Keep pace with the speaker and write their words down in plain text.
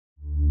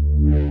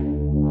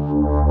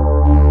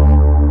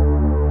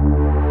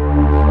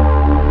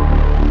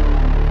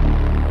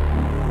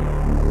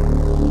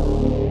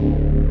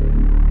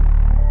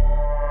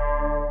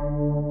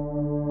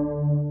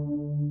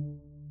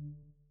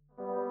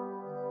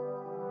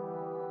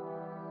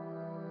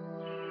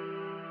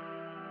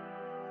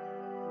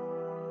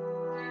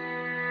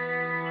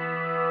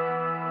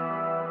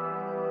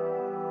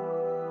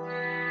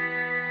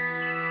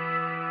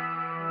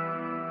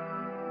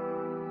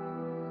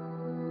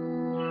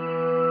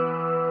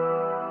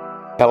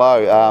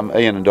Hello,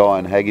 Ian and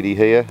Dianne Haggerty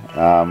here.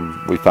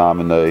 We farm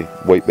in the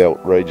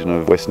Wheatbelt region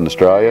of Western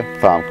Australia. The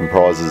farm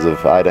comprises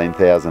of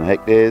 18,000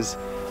 hectares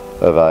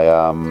of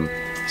a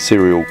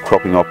cereal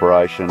cropping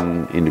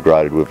operation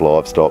integrated with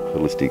livestock,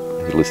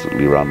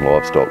 holistically run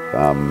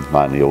livestock,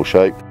 mainly all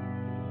sheep.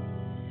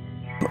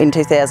 In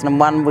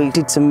 2001 we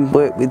did some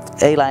work with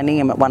Elaine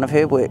Ingham at one of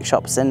her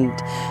workshops, and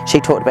she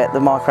talked about the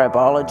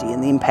microbiology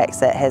and the impacts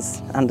that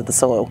has under the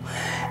soil,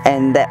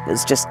 and that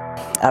was just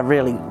a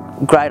really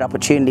great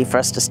opportunity for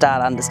us to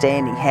start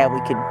understanding how we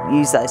could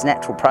use those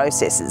natural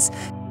processes.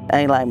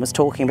 Elaine was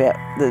talking about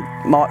the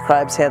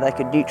microbes, how they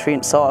could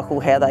nutrient cycle,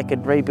 how they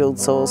could rebuild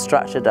soil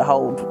structure to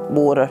hold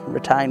water,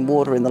 retain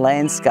water in the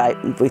landscape,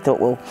 and we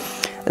thought, well,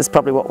 that's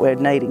probably what we're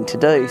needing to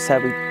do. So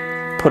we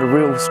put a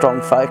real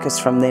strong focus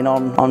from then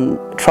on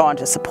trying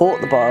to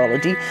support the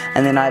biology,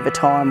 and then over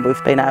time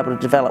we've been able to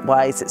develop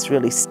ways that's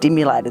really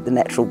stimulated the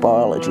natural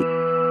biology.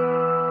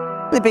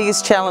 The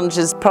biggest challenge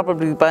has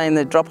probably been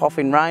the drop-off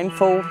in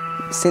rainfall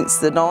since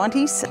the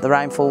 90s. The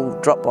rainfall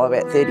dropped by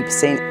about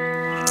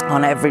 30%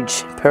 on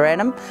average per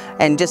annum,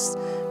 and just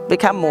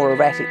become more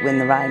erratic when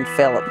the rain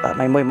fell. I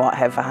mean, we might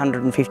have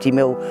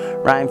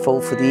 150mm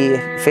rainfall for the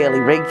year fairly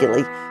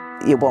regularly.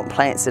 You want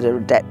plants that are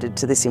adapted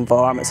to this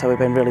environment, so we've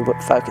been really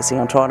focusing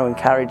on trying to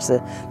encourage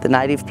the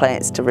native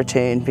plants to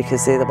return,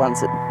 because they're the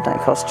ones that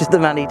don't cost you the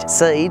money to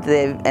seed,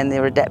 and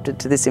they're adapted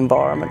to this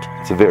environment.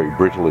 It's a very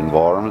brittle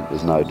environment,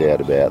 there's no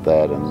doubt about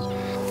that,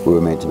 and we were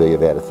meant to be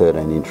about a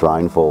 13-inch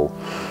rainfall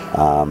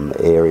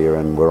area,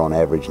 and we're on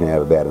average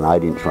now about an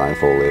 8-inch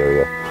rainfall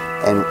area.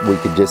 And we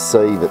could just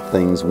see that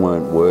things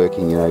weren't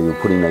working. You know,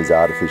 you're putting these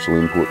artificial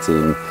inputs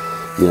in,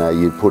 you know,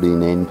 you'd put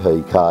in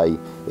NPK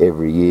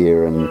every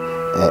year and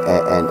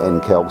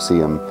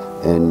calcium,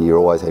 and you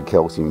always had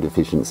calcium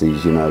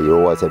deficiencies, you know, you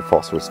always had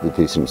phosphorus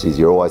deficiencies,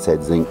 you always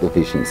had zinc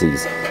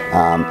deficiencies,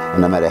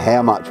 and no matter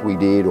how much we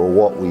did or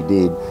what we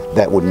did,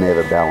 that would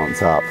never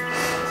balance up.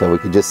 So we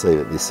could just see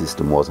that this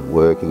system wasn't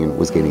working, and it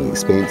was getting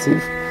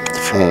expensive,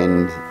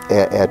 and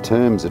our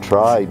terms of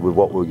trade with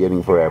what we were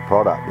getting for our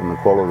product and the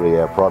quality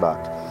of our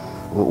product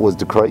was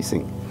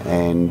decreasing,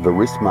 and the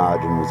risk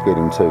margin was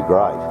getting too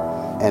great.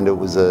 And it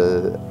was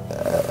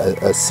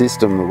a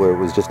system where it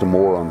was just a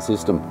moron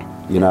system.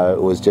 You know,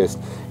 it was just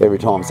every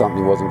time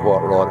something wasn't quite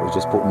right, it was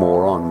just put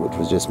more on, which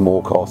was just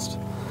more cost.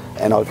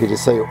 And I could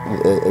just see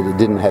it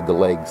didn't have the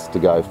legs to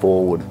go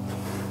forward.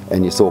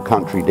 And you saw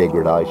country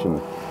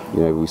degradation.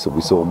 You know, we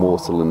saw more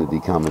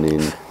salinity coming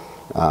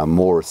in,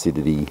 more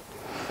acidity,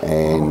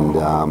 and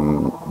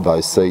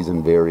those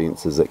season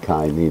variances that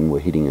came in were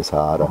hitting us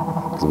harder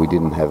because we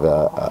didn't have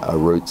a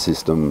root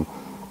system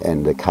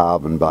and a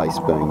carbon base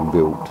being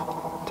built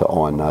to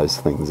iron those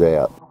things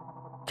out.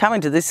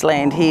 Coming to this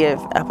land here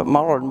up at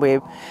Moran, where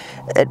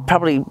it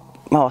probably,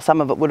 well,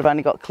 some of it would have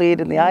only got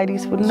cleared in the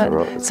 80s, wouldn't it?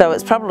 Right. So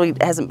it's probably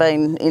hasn't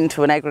been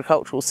into an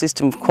agricultural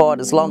system quite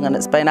as long, and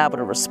it's been able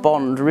to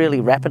respond really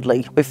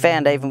rapidly. We've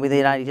found even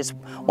within only just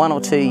 1 or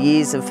 2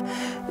 years of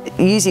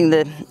using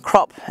the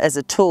crop as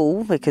a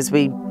tool, because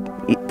we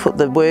put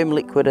the worm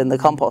liquid and the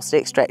compost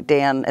extract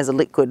down as a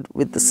liquid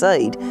with the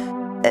seed,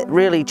 it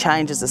really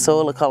changes the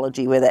soil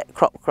ecology where that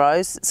crop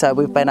grows. So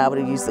we've been able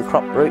to use the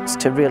crop roots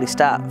to really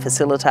start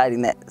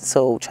facilitating that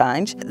soil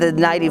change. The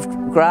native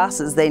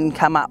grasses then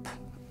come up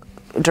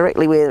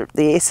directly where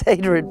the air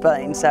seeder had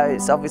been, so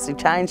it's obviously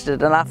changed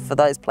it enough for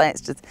those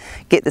plants to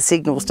get the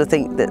signals to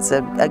think that's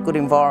a good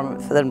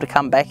environment for them to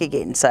come back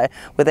again. So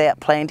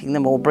without planting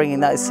them or bringing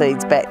those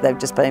seeds back, they've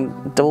just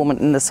been dormant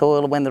in the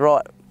soil, and when the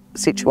right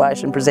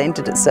situation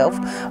presented itself,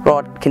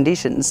 right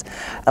conditions,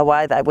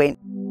 away they went.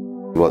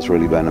 What's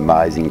really been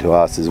amazing to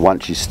us is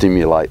once you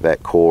stimulate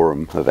that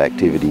quorum of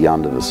activity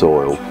under the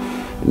soil,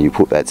 and you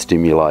put that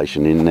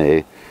stimulation in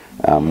there,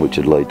 which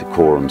would lead to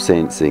quorum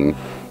sensing,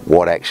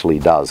 what actually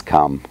does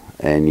come.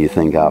 And you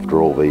think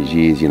after all these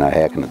years, you know,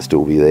 how can it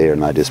still be there?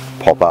 And they just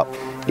pop up.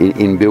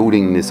 In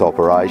building this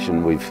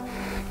operation,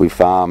 we've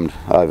farmed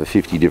over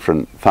 50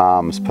 different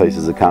farms,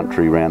 pieces of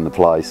country around the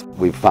place.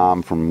 We've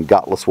farmed from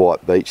gutless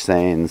white beach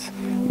sands,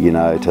 you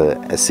know, to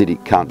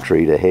acidic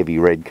country, to heavy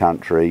red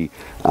country,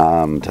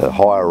 to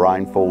higher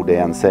rainfall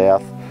down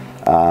south,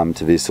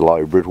 to this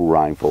low brittle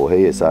rainfall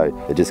here.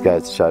 So it just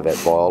goes to show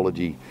that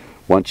biology,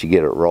 once you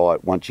get it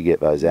right, once you get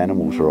those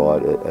animals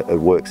right, it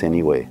works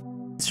anywhere.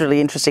 It's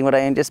really interesting what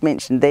Ian just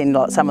mentioned then,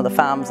 like some of the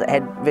farms that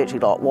had virtually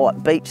like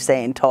white beach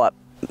sand type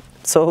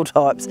soil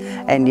types,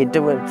 and you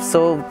do a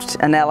soil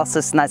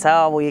analysis and they say,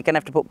 oh well, you're going to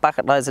have to put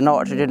bucket loads of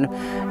nitrogen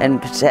and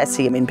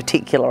potassium in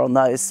particular on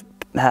those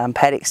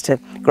paddocks to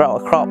grow a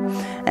crop,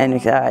 and you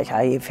go,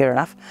 okay, yeah, fair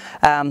enough,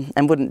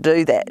 and wouldn't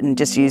do that and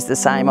just use the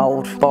same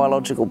old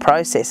biological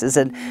processes,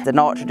 and the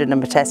nitrogen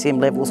and potassium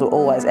levels were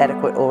always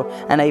adequate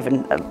and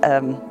even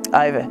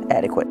over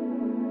adequate.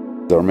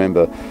 I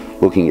remember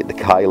looking at the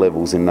K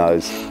levels on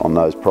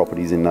those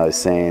properties in those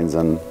sands,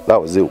 and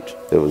that was zilch.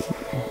 There was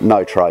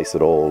no trace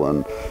at all,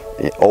 and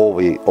all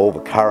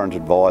the current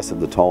advice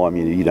at the time,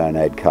 you don't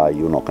add K,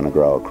 you're not going to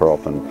grow a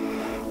crop.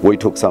 And we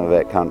took some of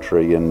that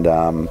country and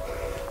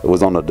It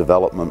was on a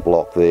development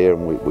block there,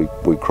 and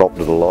we cropped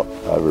it a lot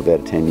over about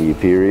a 10-year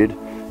period,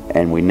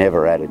 and we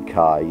never added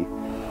K,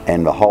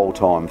 and the whole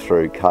time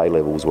through K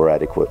levels were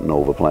adequate in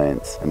all the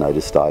plants, and they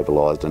just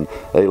stabilised. And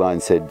Elaine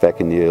said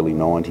back in the early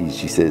 90s,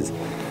 she says,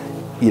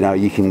 you know,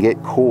 you can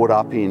get caught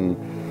up in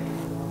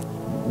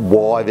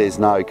why there's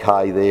no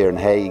K there and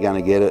how you're going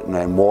to get it,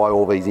 and why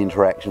all these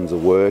interactions are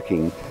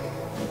working.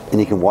 And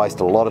you can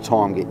waste a lot of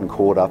time getting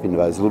caught up into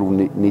those little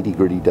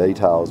nitty-gritty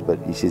details, but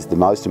he says the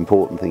most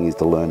important thing is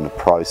to learn the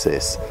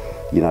process.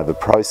 You know, the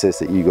process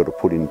that you've got to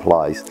put in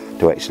place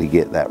to actually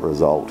get that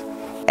result.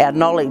 Our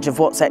knowledge of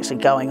what's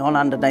actually going on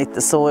underneath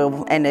the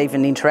soil, and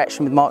even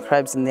interaction with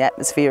microbes in the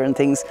atmosphere and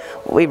things,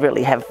 we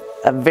really have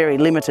a very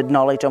limited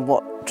knowledge on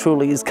what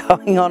truly is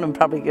going on, and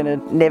probably going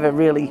to never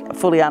really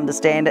fully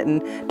understand it,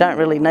 and don't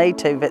really need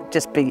to, but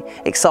just be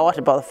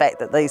excited by the fact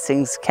that these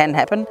things can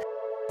happen.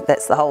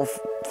 That's the whole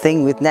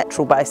thing with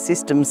natural based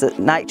systems, that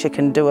nature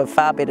can do a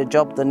far better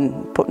job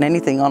than putting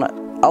anything on it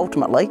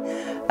ultimately,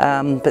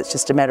 but it's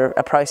just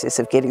a process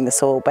of getting the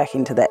soil back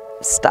into that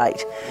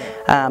state,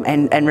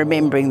 and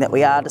remembering that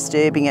we are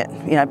disturbing it,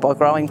 you know, by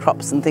growing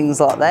crops and things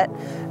like that,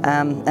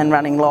 and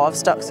running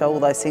livestock, so all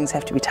those things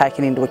have to be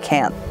taken into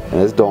account. And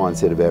as Dianne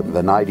said about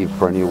the native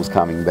perennials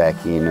coming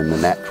back in and the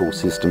natural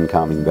system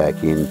coming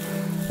back in,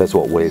 that's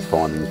what we're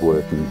finding is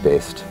working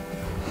best.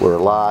 We're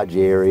a large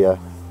area,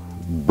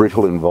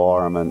 brittle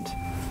environment,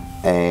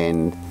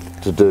 and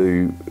to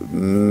do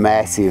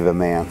massive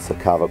amounts of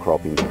cover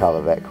cropping to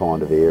cover that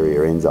kind of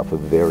area ends up a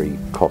very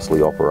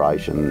costly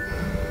operation.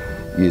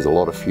 Use a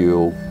lot of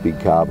fuel, big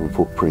carbon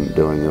footprint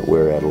doing it,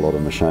 wear out a lot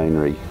of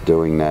machinery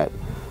doing that.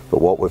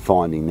 But what we're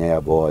finding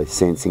now, by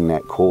sensing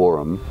that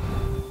quorum,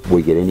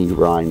 we get any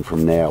rain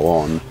from now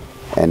on,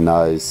 and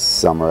those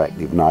summer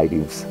active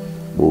natives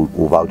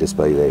they'll just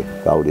be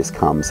there, they'll just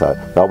come. So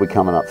they'll be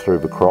coming up through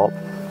the crop,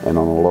 and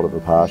on a lot of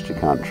the pasture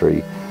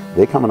country,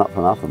 they're coming up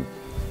for nothing.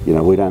 You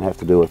know, we don't have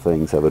to do a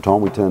thing. So by the time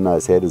we turn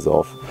those headers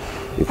off,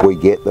 if we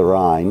get the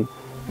rain,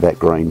 that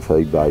green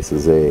feed base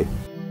is there.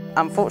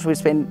 Unfortunately, we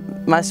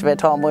spend most of our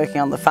time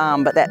working on the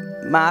farm, but that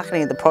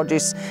marketing of the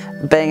produce,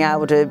 being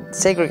able to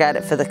segregate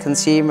it for the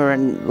consumer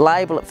and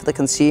label it for the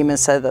consumer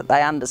so that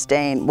they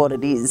understand what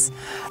it is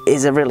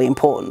a really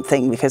important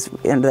thing, because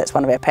that's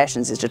one of our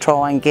passions, is to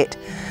try and get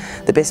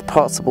the best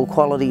possible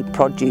quality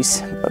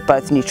produce,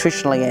 both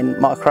nutritionally and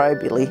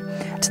microbially,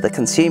 to the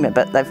consumer,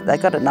 but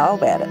they've got to know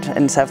about it.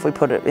 And so if we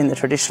put it in the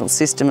traditional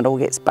system, it all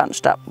gets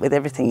bunched up with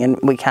everything, and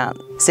we can't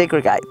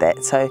segregate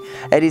that. So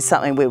it is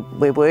something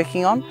we're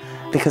working on,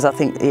 because I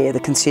think, yeah, the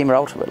consumer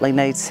ultimately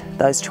needs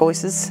those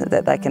choices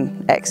that they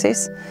can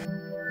access.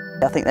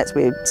 I think that's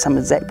where some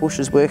of Zach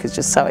Bush's work is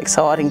just so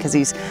exciting, because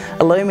he's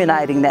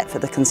illuminating that for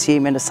the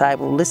consumer to say,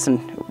 well, listen,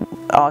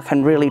 I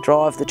can really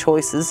drive the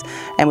choices,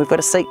 and we've got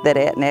to seek that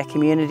out in our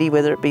community,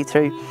 whether it be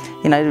through,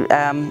 you know,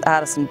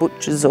 artisan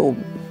butchers or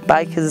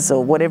bakers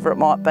or whatever it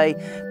might be.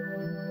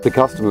 The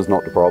customer's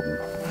not the problem.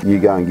 You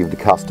go and give the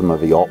customer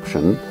the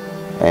option,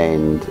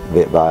 and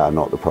they are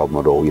not the problem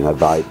at all. You know,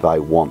 they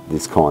want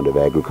this kind of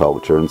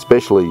agriculture, and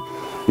especially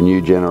the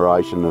new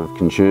generation of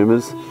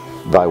consumers.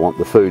 They want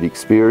the food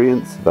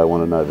experience, they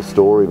want to know the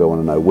story, they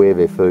want to know where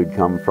their food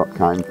came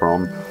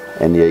from,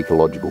 and the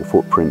ecological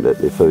footprint that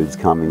their food's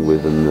coming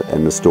with,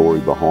 and the story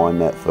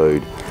behind that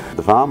food.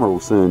 The farmer will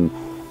soon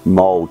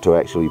mould to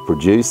actually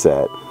produce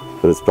that,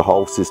 but it's the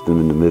whole system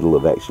in the middle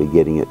of actually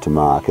getting it to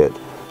market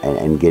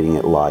and getting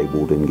it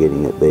labelled and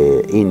getting it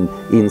there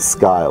in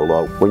scale.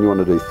 Like when you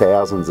want to do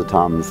thousands of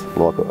tonnes,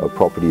 like a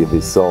property of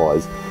this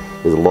size,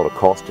 there's a lot of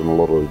cost and a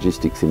lot of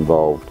logistics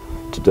involved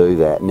to do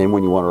that. And then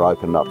when you want to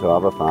open it up to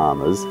other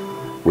farmers,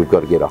 we've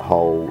got to get a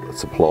whole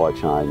supply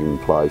chain in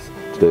place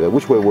to do that,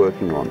 which we're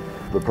working on.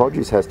 The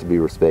produce has to be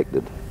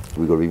respected.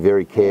 We've got to be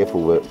very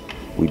careful that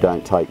we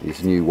don't take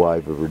this new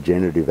wave of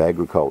regenerative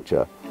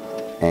agriculture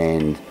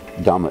and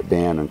dumb it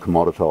down and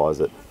commoditise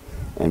it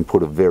and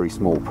put a very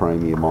small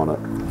premium on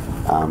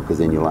it, because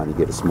then you'll only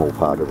get a small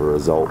part of a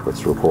result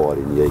that's required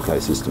in the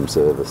ecosystem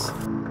service.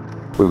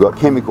 We've got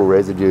chemical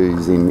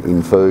residues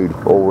in food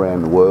all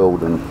around the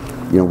world, and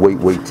you know,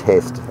 we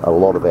test a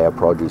lot of our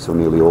produce, or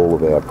nearly all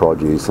of our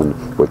produce, and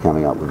we're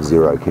coming up with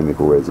zero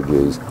chemical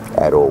residues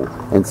at all.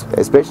 And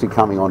especially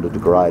coming onto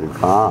degraded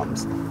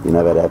farms, you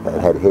know, that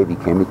have had heavy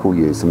chemical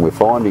use, and we're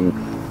finding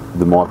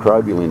the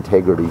microbial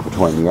integrity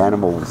between the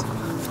animals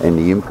and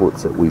the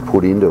inputs that we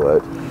put into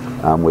it,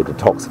 we're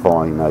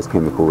detoxifying those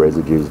chemical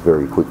residues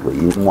very quickly.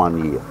 In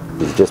 1 year,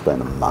 it's just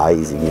been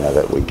amazing, you know,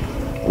 that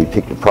we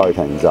pick the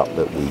proteins up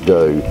that we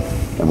do,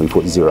 and we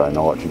put zero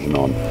nitrogen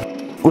on.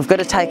 We've got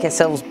to take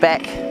ourselves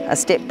back, a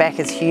step back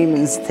as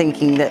humans,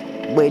 thinking that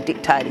we're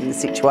dictating the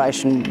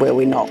situation where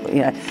we're not.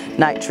 You know,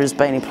 nature has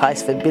been in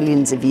place for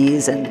billions of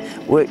years and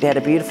worked out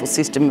a beautiful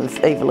system of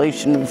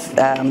evolution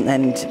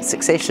and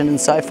succession and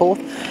so forth.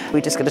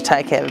 We've just got to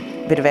take a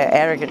bit of our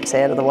arrogance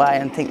out of the way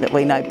and think that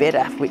we know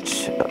better,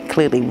 which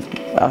clearly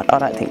I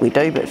don't think we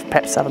do, but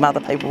perhaps some other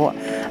people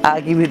will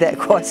argue with that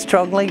quite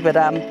strongly. But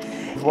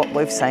what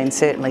we've seen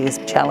certainly has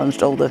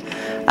challenged all the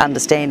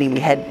understanding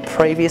we had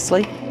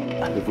previously.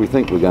 If we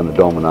think we're going to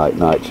dominate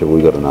nature,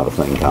 we've got another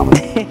thing coming.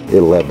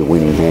 It'll have the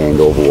winning hand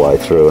all the way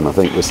through, and I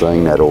think we're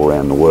seeing that all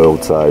around the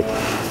world. So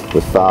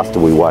the faster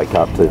we wake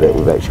up to that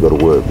we've actually got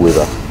to work with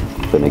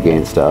her than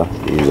against her,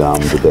 is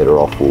the better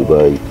off we'll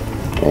be.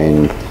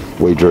 And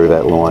we drew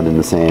that line in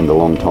the sand a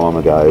long time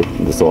ago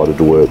and decided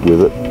to work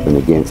with it and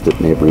against it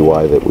in every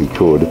way that we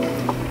could,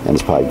 and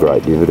it's paid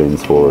great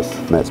dividends for us.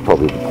 And that's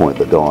probably the point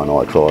that Di and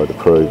I tried to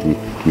prove.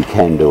 You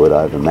can do it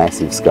over a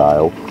massive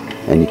scale,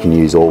 and you can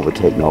use all the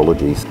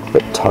technologies,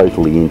 but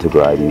totally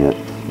integrating it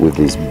with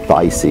this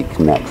basic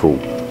natural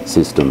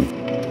system.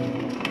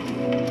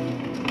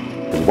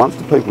 Once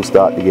the people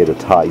start to get a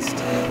taste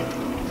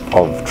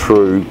of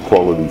true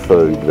quality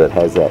food that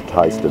has that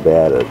taste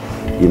about it,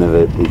 you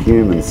know, the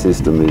human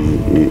system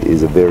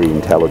is a very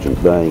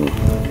intelligent being,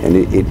 and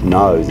it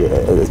knows.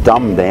 It's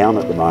dumbed down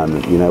at the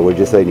moment. You know, we're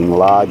just eating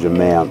large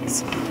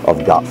amounts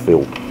of gut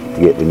fill to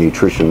get the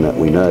nutrition that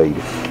we need.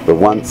 But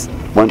once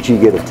you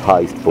get a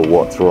taste for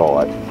what's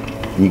right,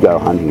 you go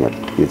hunting it.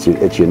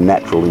 It's your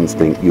natural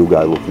instinct. You'll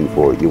go looking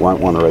for it. You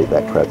won't want to eat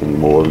that crap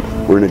anymore.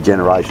 And we're in a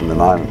generation at the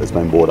moment that's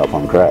been brought up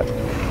on crap,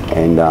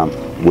 and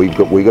we've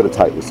got to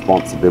take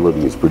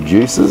responsibility as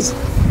producers,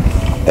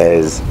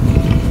 as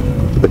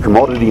the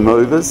commodity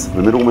movers,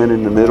 the middlemen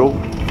in the middle,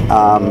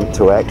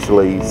 to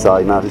actually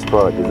say, no, this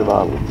product is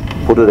available.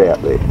 Put it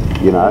out there,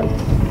 you know.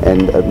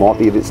 And it might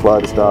be a bit slow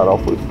to start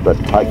off with, but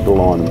take the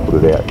line and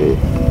put it out there,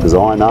 because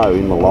I know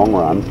in the long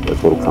run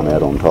that's what will come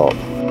out on top.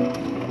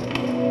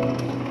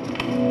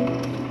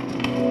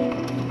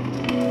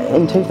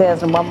 In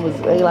 2001 was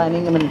Elaine,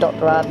 Ingham and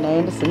Dr. Arden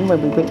Anderson,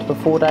 when we went to a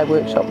 4-day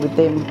workshop with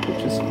them,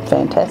 which was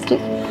fantastic.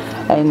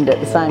 And at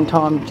the same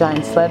time,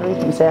 Jehne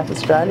from South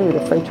Australia with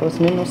the Free Choice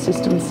Mineral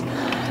Systems,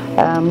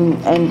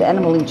 and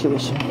animal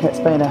intuition. That's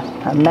been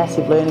a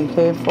massive learning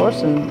curve for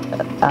us, and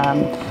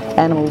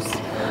animals'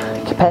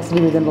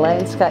 capacity within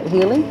landscape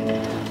healing.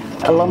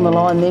 Along the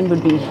line then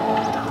would be,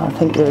 I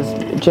think there was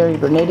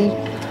Brenetty,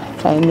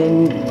 and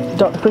then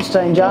Dr.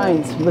 Christine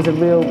Jones was a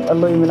real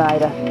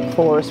illuminator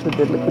for us with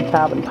the liquid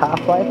carbon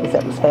pathway, because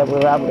that was how we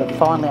were able to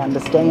finally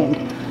understand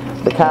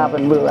the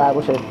carbon. We were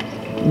able to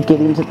get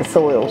into the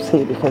soils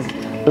here, because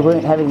we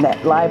weren't having that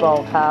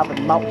labile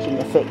carbon mulching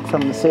effect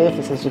from the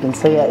surface, as you can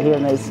see out here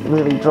in these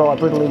really dry,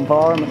 brittle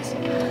environments.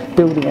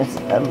 Building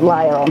a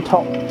layer on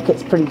top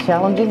gets pretty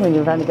challenging when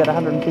you've only got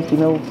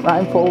 150mm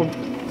rainfall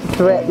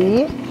throughout the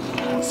year.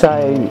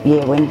 So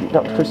yeah, when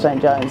Dr. Christine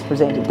Jones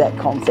presented that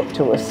concept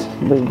to us,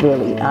 we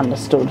really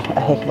understood a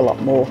heck of a lot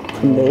more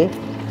from there.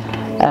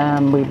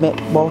 We met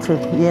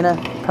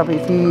Jehne probably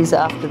a few years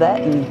after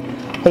that, and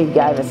he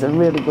gave us a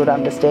really good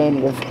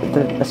understanding of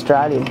the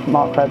Australian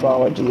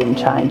microbiology and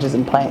changes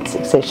in plant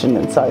succession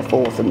and so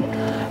forth, and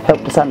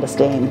helped us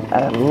understand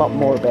a lot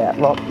more about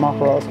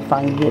mycorrhizal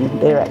fungi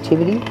and their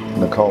activity.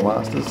 Nicole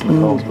Masters.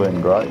 Nicole's been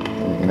great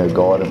in her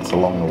guidance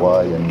along the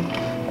way,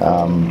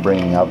 and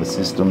bringing other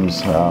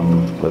systems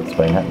that's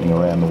been happening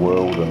around the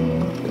world,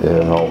 and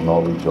her whole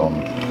knowledge on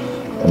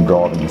and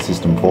driving the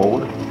system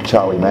forward.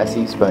 Charley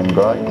Massey's been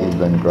great. He's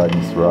been a great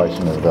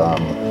inspiration of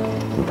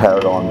the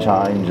paradigm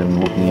change and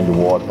looking into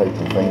why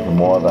people think and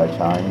why they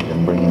change,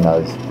 and bringing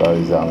those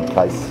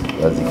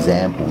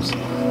examples to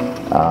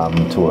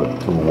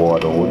a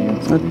wider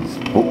audience with his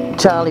book.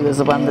 Charley was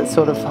the one that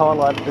sort of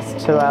highlighted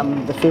us to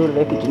the field of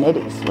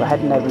epigenetics. I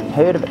hadn't even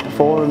heard of it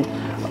before, and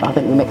I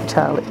think we met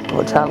Charley.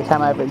 Well, Charley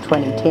came over in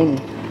 2010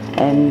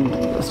 and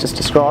was just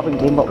describing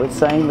to him what we'd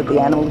seen with the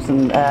animals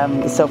and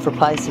the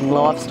self-replacing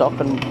livestock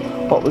and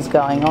what was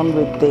going on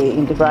with their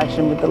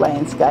integration with the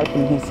landscape,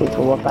 and he said,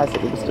 well, I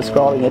basically was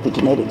describing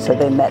epigenetics. So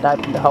then that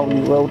opened a whole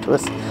new world to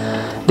us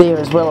there,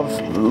 as well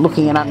of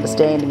looking and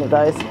understanding of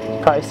those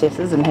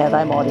processes and how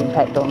they might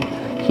impact on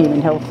human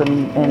health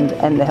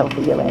and the health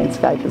of your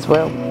landscape as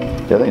well.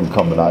 Yeah, I think the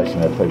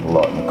combination of people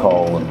like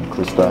Nicole and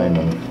Christine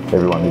and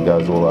everyone who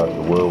goes all over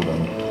the world,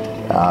 and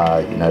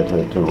you know,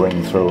 to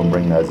ring through and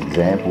bring those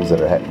examples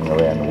that are happening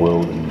around the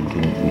world, and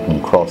you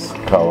can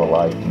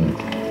cross-correlate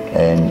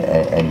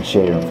and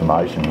share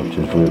information, which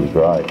is really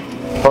great.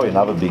 Probably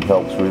another big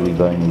help's really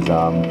been is the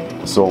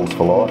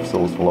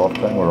SoilsforLife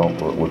team.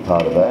 We're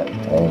part of that,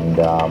 and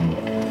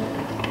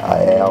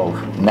our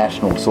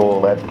national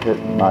soil advocate,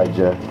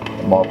 Major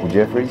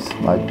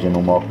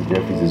General Michael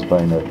Jeffries, has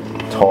been a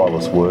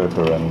tireless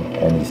worker,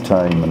 and his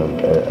team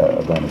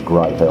have been a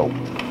great help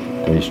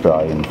to the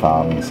Australian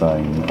farming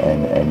scene,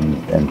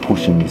 and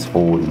pushing this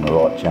forward in the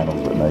right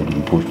channels that need to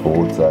be pushed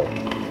forward. So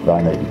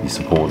they need to be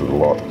supported a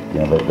lot. You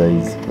know,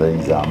 these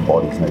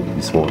bodies need to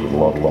be supported a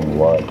lot along the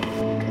way.